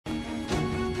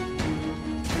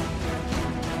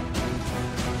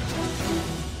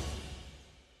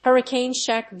Hurricane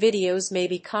Shack videos may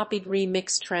be copied,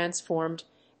 remixed, transformed,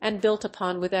 and built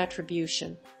upon with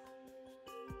attribution.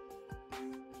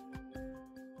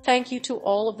 Thank you to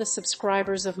all of the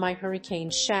subscribers of my Hurricane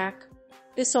Shack.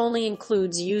 This only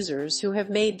includes users who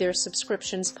have made their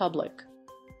subscriptions public.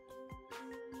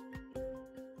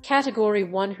 Category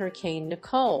 1 Hurricane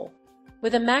Nicole,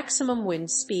 with a maximum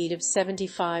wind speed of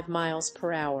 75 miles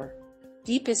per hour,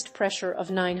 deepest pressure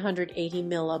of 980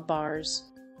 millibars,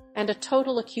 and a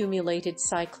total accumulated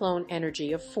cyclone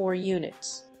energy of 4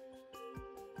 units.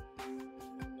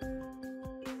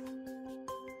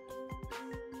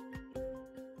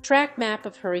 Track map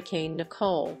of Hurricane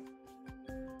Nicole.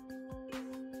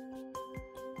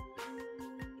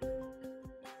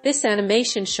 This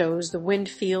animation shows the wind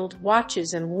field,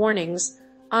 watches and warnings,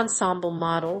 ensemble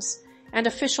models, and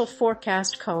official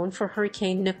forecast cone for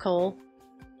Hurricane Nicole.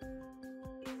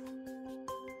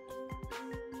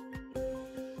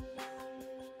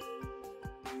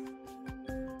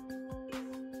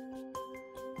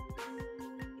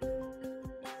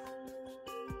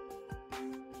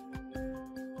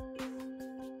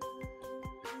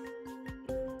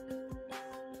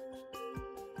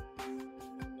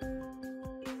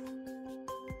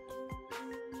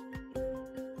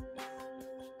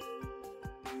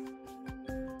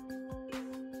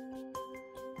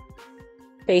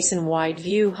 Basin-wide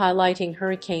view highlighting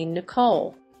Hurricane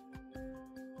Nicole.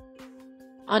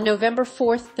 On November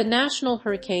 4th, the National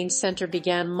Hurricane Center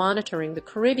began monitoring the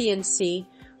Caribbean Sea,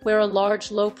 where a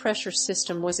large low-pressure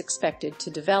system was expected to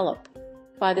develop.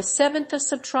 By the 7th, a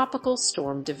subtropical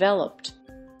storm developed.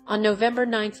 On November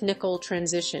 9th, Nicole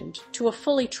transitioned to a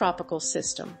fully tropical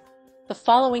system. The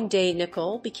following day,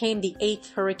 Nicole became the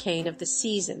 8th hurricane of the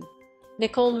season.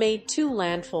 Nicole made 2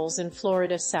 landfalls in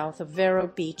Florida south of Vero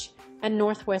Beach and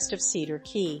northwest of Cedar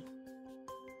Key.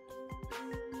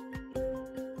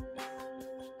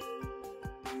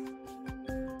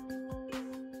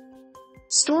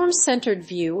 Storm-centered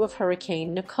view of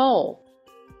Hurricane Nicole.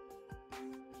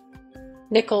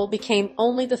 Nicole became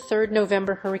only the 3rd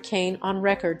November hurricane on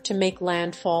record to make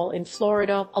landfall in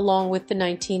Florida, along with the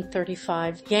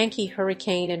 1935 Yankee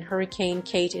hurricane and Hurricane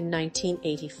Kate in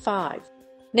 1985.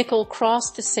 Nicole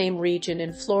crossed the same region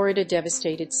in Florida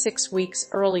devastated 6 weeks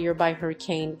earlier by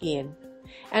Hurricane Ian,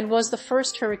 and was the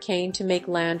first hurricane to make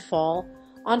landfall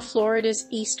on Florida's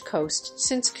east coast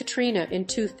since Katrina in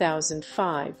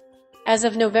 2005. As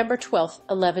of November 12,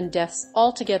 11 deaths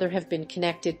altogether have been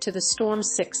connected to the storm,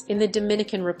 6 in the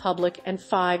Dominican Republic and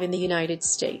 5 in the United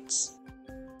States.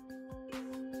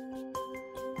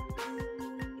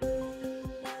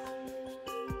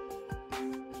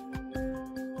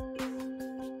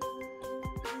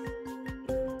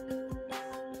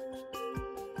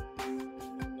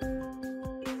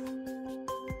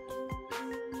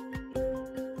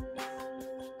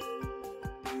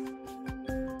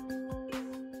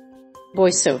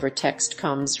 Voiceover text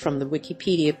comes from the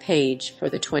Wikipedia page for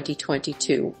the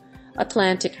 2022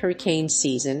 Atlantic hurricane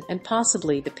season and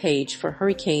possibly the page for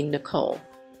Hurricane Nicole.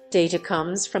 Data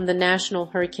comes from the National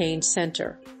Hurricane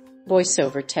Center.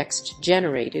 Voiceover text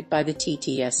generated by the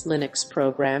TTS Linux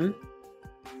program.